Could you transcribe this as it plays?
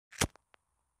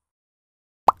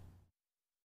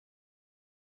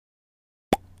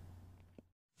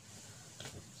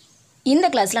இந்த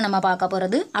கிளாஸ்ல நம்ம பார்க்க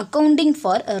போகிறது accounting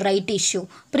for right issue.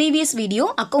 Previous video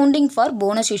accounting for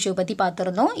bonus issue பற்றி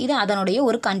பார்த்துருந்தோம். இது அதனுடைய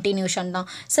ஒரு கண்டினியூஷன் தான்.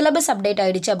 சிலபஸ் அப்டேட்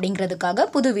ஆகிடுச்சு அப்படிங்கிறதுக்காக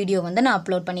புது வீடியோ வந்து நான்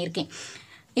அப்லோட் பண்ணியிருக்கேன்.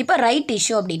 இப்போ ரைட்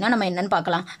இஷ்யூ அப்படின்னா நம்ம என்னென்னு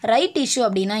பார்க்கலாம். ரைட் இஷ்யூ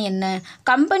அப்படின்னா என்ன?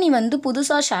 கம்பெனி வந்து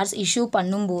புதுசாக ஷேர்ஸ் இஷ்யூ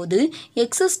பண்ணும்போது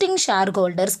எக்ஸிஸ்டிங் ஷேர்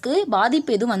ஹோல்டர்ஸ்க்கு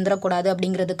பாதிப்பு எதுவும் வந்துடக்கூடாது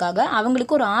அப்படிங்கிறதுக்காக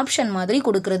அவங்களுக்கு ஒரு ஆப்ஷன் மாதிரி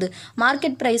கொடுக்குறது.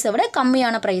 மார்க்கெட் ப்ரைஸை விட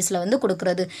கம்மியான ப்ரைஸில் வந்து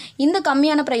கொடுக்குறது. இந்த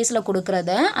கம்மியான ப்ரைஸில்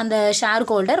கொடுக்குறத அந்த ஷேர்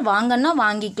ஹோல்டர் வாங்கன்னா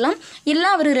வாங்கிக்கலாம், இல்லை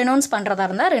அவர் ரெனௌன்ஸ் பண்ணுறதா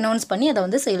இருந்தால் ரெனௌன்ஸ் பண்ணி அதை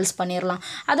வந்து சேல்ஸ் பண்ணிடலாம்.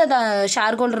 அது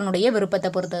ஷேர் ஹோல்டருனுடைய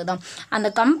விருப்பத்தை பொறுத்தது தான். அந்த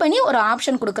கம்பெனி ஒரு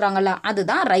ஆப்ஷன் கொடுக்குறாங்கல்ல,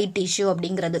 அதுதான் ரைட் இஷ்யூ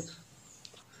அப்படிங்கிறது.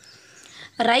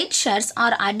 Right shares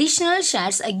are additional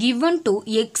shares given to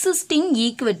existing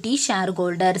equity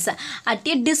shareholders at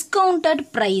a discounted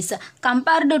price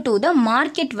compared to the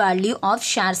market value of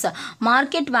shares.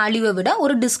 Market value விட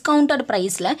ஒரு discounted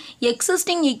priceல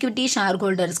existing equity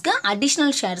shareholdersக்கு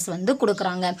additional shares வந்து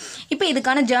கொடுக்குறாங்க. இப்போ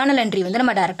இதுக்கான Journal entry வந்து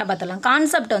நம்ம டைரெக்டாக பார்த்துடலாம்.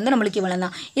 கான்செப்ட் வந்து நம்மளுக்கு இவ்வளோ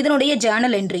தான். இதனுடைய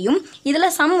ஜேர்னல் என்ட்ரியும் இதில்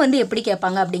சம் வந்து எப்படி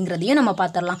கேட்பாங்க அப்படிங்கிறதையும் நம்ம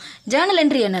பார்த்துடலாம். ஜேர்னல்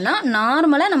என்ட்ரி என்னென்னா,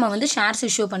 நார்மலாக நம்ம வந்து ஷேர்ஸ்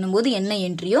இஷ்யூ பண்ணும்போது என்ன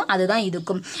என்ட்ரியோ அதுதான் இதுக்கும்.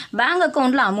 பேங்க்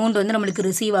அக்கௌண்ட்டில் அமௌண்ட் வந்து நம்மளுக்கு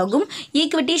ரிசீவ் ஆகும்.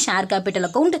 Equity share capital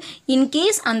account,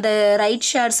 in case அந்த ரைட்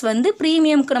ஷேர்ஸ் வந்து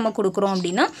ப்ரீமியம்க்கு நம்ம கொடுக்குறோம்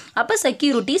அப்படின்னா அப்போ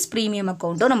செக்யூரிட்டிஸ் ப்ரீமியம்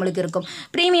அக்கௌண்ட்டும் நம்மளுக்கு இருக்கும்.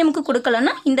 ப்ரீமியமுக்கு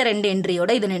கொடுக்கலன்னா இந்த ரெண்டு என்ட்ரியோட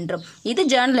இது நின்றும். இது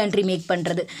ஜேர்னல் என்ட்ரி மேக்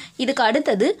பண்ணுறது. இதுக்கு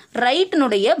அடுத்தது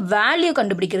ரைட்டினுடைய வேல்யூ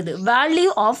கண்டுபிடிக்கிறது. வேல்யூ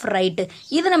ஆஃப் ரைட்டு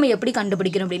இது நம்ம எப்படி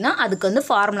கண்டுபிடிக்கணும் அப்படின்னா அதுக்கு வந்து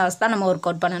ஃபார்முலாஸ் தான் நம்ம ஒர்க்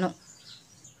அவுட் பண்ணணும்.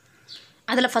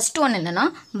 அதில் ஃபஸ்ட் ஒன் என்னென்னா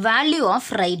வேல்யூ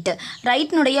ஆஃப் ரைட்டு.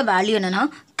 ரைட்னுடைய வேல்யூ என்னென்னா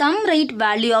come right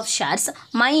value of shares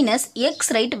minus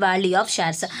X right value of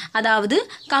shares. அதாவது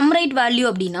கம் ரைட் வேல்யூ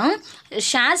அப்படின்னா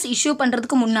ஷேர்ஸ் இஷ்யூ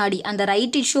பண்ணுறதுக்கு முன்னாடி, அந்த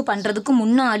ரைட் இஷ்யூ பண்ணுறதுக்கு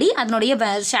முன்னாடி அதனுடைய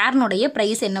ஷேர்னுடைய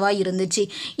ப்ரைஸ் என்னவா இருந்துச்சு.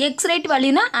 X right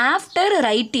வேல்யூனா after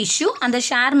right issue அந்த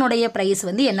ஷேர்னுடைய ப்ரைஸ்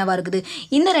வந்து என்னவா இருக்குது.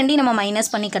 இந்த ரெண்டையும் நம்ம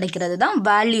மைனஸ் பண்ணி கிடைக்கிறது தான்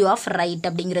வேல்யூ ஆஃப் ரைட்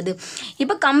அப்படிங்கிறது.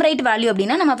 இப்போ கம் ரைட் வேல்யூ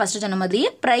அப்படின்னா நம்ம ஃபஸ்ட்டு சொன்ன மாதிரி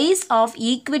price of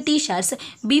equity shares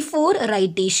before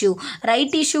right issue.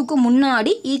 Right இஷ்யூக்கு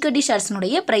முன்னாடி ஈக்விட்டி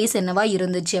ஷேர்ஸ்னுடைய ப்ரைஸ் என்னவா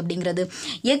இருந்துச்சு அப்படிங்கிறது.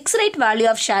 X right value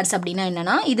of shares அப்படின்னா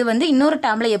என்னன்னா, இது வந்து இன்னொரு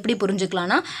டேர்மில் எப்படி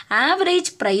புரிஞ்சுக்கலாம்னா average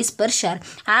price per share.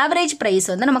 Average price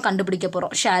வந்து நம்ம கண்டுபிடிக்க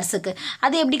போகிறோம் ஷேர்ஸுக்கு.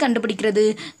 அது எப்படி கண்டுபிடிக்கிறது?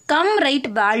 Come right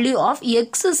value of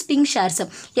existing shares.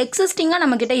 எக்ஸிஸ்டிங்காக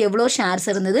நம்மக்கிட்ட எவ்வளோ ஷேர்ஸ்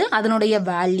இருந்தது அதனுடைய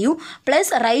value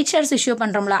plus right shares issue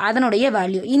பண்ணுறோம்ல அதனுடைய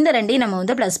வேல்யூ, இந்த ரெண்டையும் நம்ம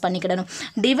வந்து plus பண்ணிக்கிடணும்.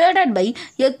 Divided by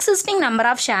existing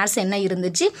number of shares என்ன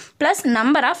இருந்துச்சு plus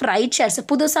number of right shares,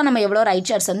 புதுசாக நம்ம எவ்வளோ ரைட்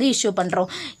ஷேர்ஸ் வந்து இஷ்யூ பண்ணுறோம்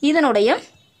இதனுடைய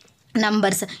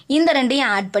நம்பர்ஸ், இந்த ரெண்டையும்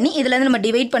ஆட் பண்ணி இதில் நம்ம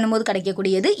டிவைட் பண்ணும்போது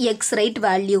கிடைக்கக்கூடியது X right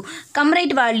value. Come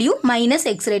right value minus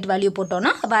X right value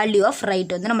போட்டோன்னா வேல்யூ ஆஃப்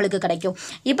ரைட் வந்து நம்மளுக்கு கிடைக்கும்.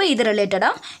 இப்போ இது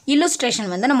ரிலேட்டடாக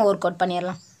இல்லுஸ்ட்ரேஷன் வந்து நம்ம ஒர்க் அவுட்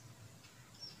பண்ணிடலாம்.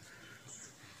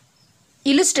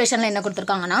 இல்லுஸ்ட்ரேஷனில் என்ன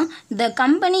கொடுத்துருக்காங்கன்னா, the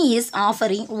company is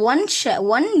offering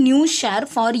one new share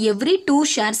for every 2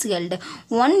 shares held.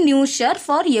 One new share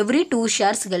for every 2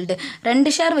 shares held.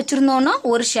 2 share வச்சுருந்தோன்னா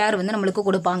ஒரு ஷேர் வந்து நம்மளுக்கு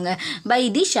கொடுப்பாங்க by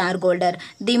the share holder.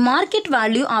 The market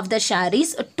value of the share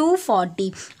is 240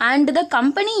 and the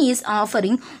company is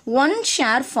offering one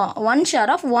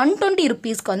share of 120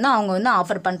 ருபீஸ்க்கு வந்து அவங்க வந்து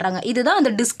offer பண்ணுறாங்க. இதுதான்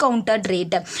அந்த discounted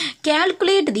rate.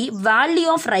 Calculate the value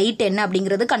of right என்ன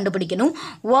அப்படிங்கிறது கண்டுபிடிக்கணும்.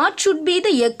 What should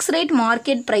the X rate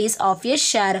market price of a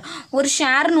share. ஒரு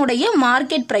ஷேர்னுடைய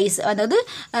மார்க்கெட் ப்ரைஸ், அதாவது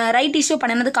ரைட் இஷ்யூ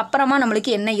பண்ணதுக்கு அப்புறமா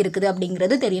நம்மளுக்கு என்ன இருக்குது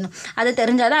அப்படிங்கிறது தெரியணும். அது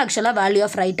தெரிஞ்சாதான் ஆக்சுவலாக வேல்யூ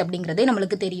ஆஃப் ரைட் அப்படிங்கிறதே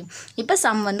நம்மளுக்கு தெரியும். இப்போ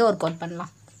சம் வந்து ஒர்க் அவுட்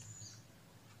பண்ணலாம்.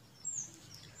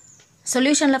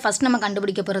 சொல்யூஷனில் ஃபஸ்ட் நம்ம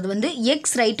கண்டுபிடிக்க போகிறது வந்து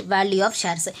X right value of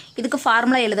shares. இதுக்கு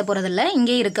ஃபார்முலா எழுத போகிறதில்ல,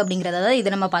 இங்கே இருக்குது அப்படிங்கிறத இதை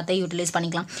நம்ம பார்த்தா யூட்டிலைஸ்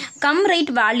பண்ணிக்கலாம். Come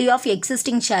right value of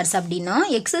existing shares அப்படின்னா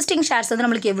எக்ஸிஸ்டிங் ஷேர்ஸ் வந்து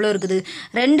நம்மளுக்கு எவ்வளோ இருக்குது.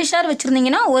 2 ஷேர்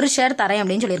வச்சுருந்தீங்கன்னா ஒரு ஷேர் தரேன்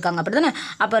அப்படின்னு சொல்லியிருக்காங்க, அப்படி தானே.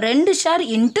 அப்போ 2 ஷேர்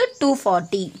இன்ட்டு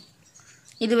 240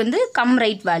 இது வந்து come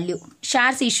right value.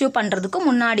 Shares issue பண்ணுறதுக்கு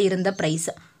முன்னாடி இருந்த ப்ரைஸ்.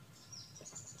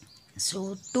 ஸோ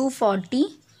 240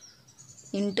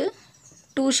 இன்ட்டு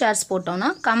 2 ஷேர்ஸ் போட்டோன்னா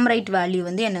கம் ரைட் வேல்யூ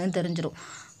வந்து என்னன்னு தெரிஞ்சிடும்.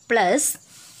 Plus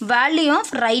value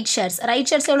of right shares. Right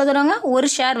shares எவ்வளோ தருவாங்க? ஒரு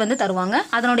ஷேர் வந்து தருவாங்க,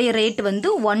 அதனுடைய ரேட் வந்து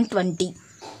 120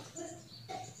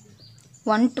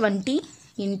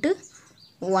 இன்ட்டு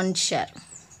 1 ஷேர்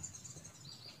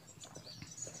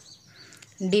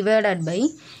டிவைடட் பை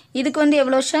இதுக்கு வந்து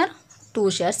எவ்வளோ share? 2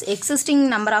 shares. Existing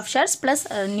number of shares plus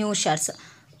new shares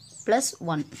plus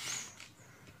 1.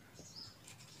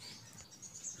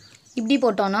 இப்படி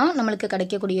போட்டோன்னா நம்மளுக்கு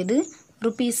கிடைக்கக்கூடியது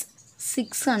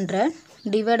 ₹600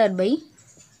 டிவைடட் பை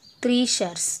 3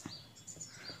 ஷேர்ஸ்.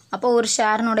 அப்போ ஒரு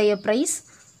ஷேர்னுடைய ப்ரைஸ்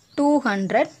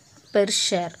 200 பெர்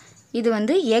ஷேர். இது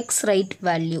வந்து X right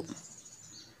value.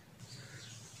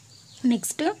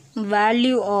 Next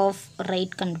value of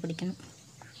right கண்டுபிடிக்கணும்.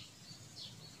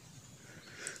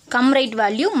 Come right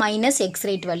value minus X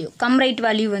right value. Come right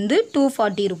value வந்து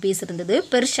 240 ருபீஸ் இருந்தது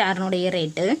பெர் ஷேர்னுடைய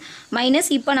ரேட்டு,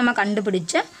 மைனஸ் இப்போ நம்ம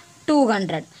கண்டுபிடிச்ச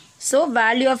 200. ஸோ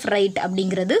வேல்யூ ஆஃப் ரைட்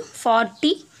அப்படிங்கிறது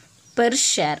 40 பெர்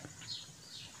ஷேர்.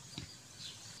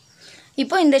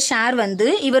 இப்போ இந்த ஷேர் வந்து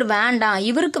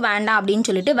இவருக்கு வேண்டாம் அப்படின்னு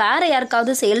சொல்லிட்டு வேறு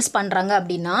யாருக்காவது சேல்ஸ் பண்ணுறாங்க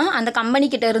அப்படின்னா அந்த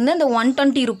கம்பெனிக்கிட்ட இருந்து அந்த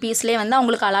 120 ருபீஸ்லேயே வந்து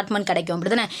அவங்களுக்கு அலாட்மெண்ட் கிடைக்கும்,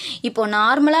 அப்படி தானே? இப்போ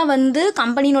நார்மலாக வந்து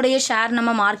கம்பெனியினுடைய ஷேர்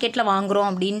நம்ம மார்க்கெட்டில்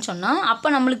வாங்குகிறோம் அப்படின்னு சொன்னால் அப்போ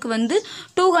நம்மளுக்கு வந்து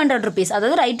 200 ருபீஸ்,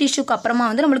 அதாவது ரைட் இஷ்யூக்கு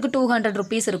அப்புறமா வந்து நம்மளுக்கு 200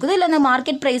 ருபீஸ் இருக்குது, இல்லை அந்த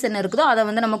மார்க்கெட் ப்ரைஸ் என்ன இருக்குதோ அதை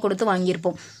வந்து நம்ம கொடுத்து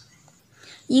வாங்கியிருப்போம்.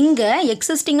 இங்கே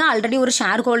எக்ஸிஸ்டிங்காக ஆல்ரெடி ஒரு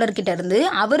ஷேர் ஹோல்டர்கிட்ட இருந்து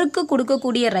அவருக்கு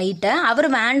கொடுக்கக்கூடிய ரைட்டை அவர்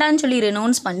வேண்டான்னு சொல்லி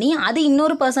ரெனவுன்ஸ் பண்ணி அது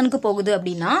இன்னொரு பர்சனுக்கு போகுது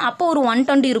அப்படின்னா அப்போ ஒரு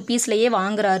 120 ருபீஸ்லேயே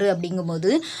வாங்குறாரு.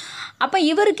 அப்படிங்கும்போது அப்போ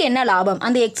இவருக்கு என்ன லாபம்,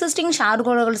 அந்த எக்ஸிஸ்டிங் ஷேர்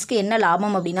ஹோல்டர்ஸ்க்கு என்ன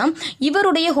லாபம் அப்படின்னா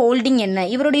இவருடைய ஹோல்டிங் என்ன,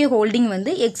 இவருடைய ஹோல்டிங்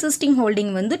வந்து எக்ஸிஸ்டிங்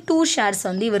ஹோல்டிங் வந்து 2 ஷேர்ஸ்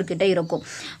வந்து இவர்கிட்ட இருக்கும்.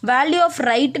 வேல்யூ ஆஃப்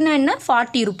ரைட்னா என்ன,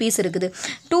 40 ருபீஸ் இருக்குது.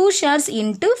 2 shares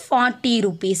into 40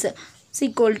 rupees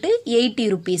equal to 80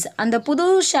 rupees. அந்த புது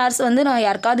ஷேர்ஸ் வந்து நான்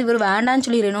யாருக்காவது இவர் வேண்டான்னு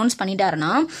சொல்லி ரெனவுன்ஸ்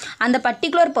பண்ணிட்டாருன்னா அந்த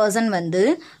பர்டிகுலர் பர்சன் வந்து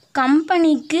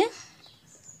கம்பெனிக்கு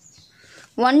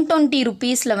 120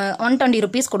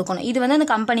 ருபீஸ் கொடுக்கணும். இது வந்து அந்த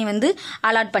கம்பெனி வந்து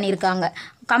அலாட் பண்ணியிருக்காங்க.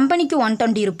 கம்பெனிக்கு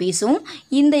 120 ருபீஸும்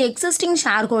இந்த எக்ஸிஸ்டிங்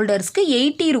ஷேர் ஹோல்டர்ஸ்க்கு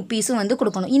 80 ருபீஸும் வந்து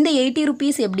கொடுக்கணும். இந்த 80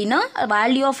 ருபீஸ் எப்படின்னா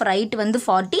வேல்யூ ஆஃப் ரைட் வந்து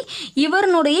 40,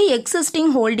 இவருடைய எக்ஸிஸ்டிங்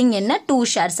ஹோல்டிங் என்ன 2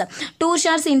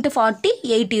 ஷேர்ஸ் இன்ட்டு 40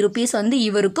 80 ருபீஸ் வந்து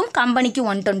இவருக்கும் கம்பெனிக்கு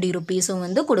 120 ருபீஸும்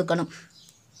வந்து கொடுக்கணும்.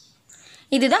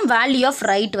 இதுதான் வேல்யூ ஆஃப்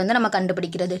ரைட் வந்து நம்ம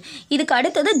கண்டுபிடிக்கிறது. இதுக்கு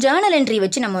அடுத்தது ஜேர்னல் என்ட்ரி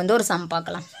வச்சு நம்ம வந்து ஒரு சம்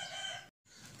பார்க்கலாம்.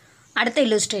 அடுத்த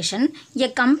illustration, a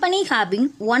company having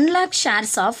 1 lakh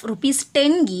shares of rupees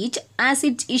 10 each as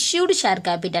its issued share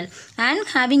capital and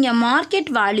having a market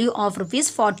value of rupees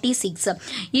 46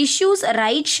 issues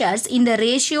right shares in the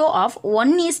ratio of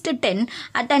 1:10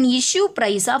 at an issue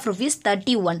price of rupees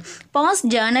 31. Pause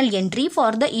journal entry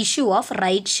for the issue of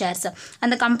right shares.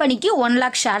 அந்த கம்பெனிக்கு 1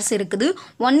 lakh shares இருக்குது,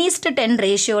 1:10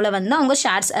 ரேஷியோவில் வந்து அவங்க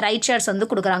shares right shares வந்து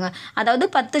கொடுக்குறாங்க. அதாவது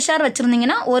 10 share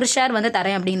வச்சுருந்தீங்கன்னா ஒரு ஷேர் வந்து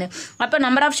தரேன் அப்படின்னு. அப்போ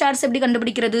நம்பர் ஆஃப் ஷேர்ஸ் எப்படி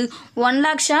கண்டுபிடிக்கிறது, 1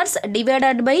 lakh ஷேர்ஸ்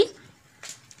டிவைடட் பை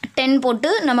 10 போட்டு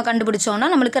நம்ம கண்டுபிடிச்சோன்னா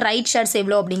நம்மளுக்கு ரைட் ஷேர்ஸ்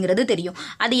எவ்வளோ அப்படிங்கிறது தெரியும்.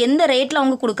 அது எந்த ரேட்டில்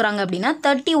அவங்க கொடுக்குறாங்க அப்படின்னா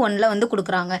 31ல் வந்து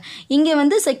கொடுக்குறாங்க. இங்கே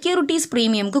வந்து செக்யூரிட்டிஸ்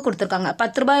ப்ரீமியம்க்கு கொடுத்துருக்காங்க.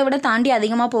 10 ரூபாயை விட தாண்டி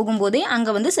அதிகமாக போகும்போதே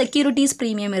அங்கே வந்து செக்யூரிட்டிஸ்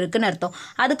ப்ரீமியம் இருக்குன்னு அர்த்தம்.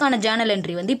 அதுக்கான ஜேர்னல்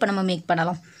என்ட்ரி வந்து இப்போ நம்ம மேக்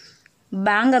பண்ணலாம்.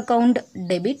 Bank account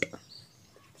debit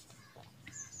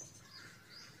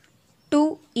to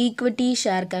equity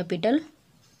share capital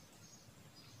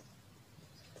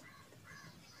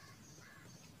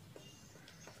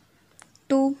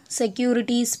to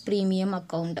securities premium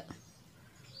account.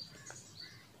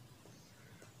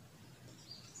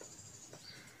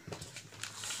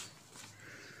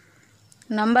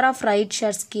 Number of right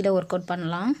shares கீழே ஒர்க் அவுட்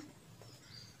பண்ணலாம்.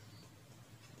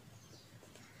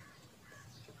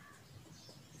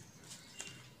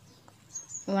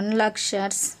 $1 lakh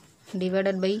shares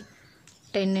divided by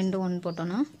 10 into 1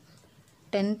 போட்டோன்னா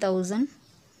 10,000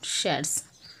 shares.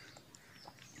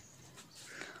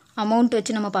 அமௌண்ட்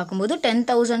வச்சு நம்ம பார்க்கும்போது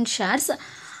 10,000 shares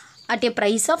at a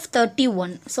price of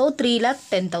 31. So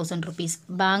 3,10,000 rupees.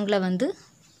 பேங்க்கில் வந்து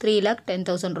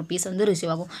 3,10,000 rupees வந்து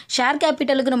receive ஆகும். ஷேர்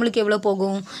கேபிட்டலுக்கு நம்மளுக்கு எவ்வளோ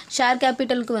போகும், ஷேர்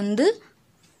கேபிட்டலுக்கு வந்து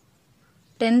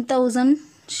 10,000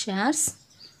 shares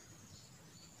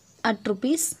at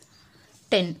rupees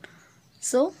 10.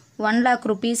 So 1 lakh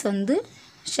rupees வந்து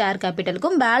ஷேர்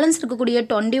கேபிட்டலுக்கும் பேலன்ஸ் இருக்கக்கூடிய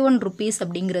 21 ருபீஸ்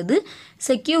அப்படிங்கிறது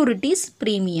securities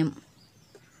premium.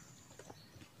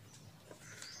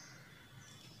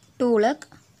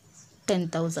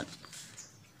 2,10,000.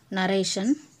 Narration,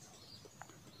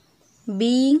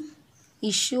 being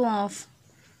issue of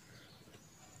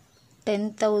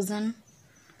 10,000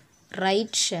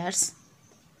 right shares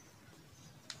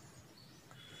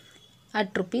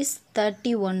at rupees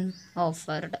 31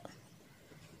 offered.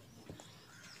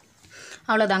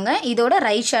 அவ்வளோதாங்க. இதோட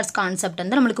ரைட் ஷேர்ஸ் கான்செப்ட்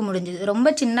வந்து நம்மளுக்கு முடிஞ்சுது. ரொம்ப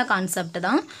சின்ன கான்செப்ட்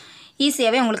தான்,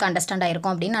 ஈஸியாகவே உங்களுக்கு அண்டர்ஸ்டாண்ட்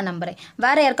ஆகிருக்கும் அப்படின்னு நான் நம்புகிறேன்.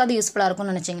 வேறு யாருக்காவது யூஸ்ஃபுல்லாக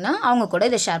இருக்கும்னு நினச்சிங்கன்னா அவங்க கூட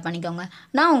இதை ஷேர் பண்ணிக்கோங்க.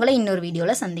 நான் உங்களை இன்னொரு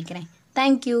வீடியோவில் சந்திக்கிறேன்.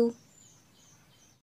 தேங்க்யூ.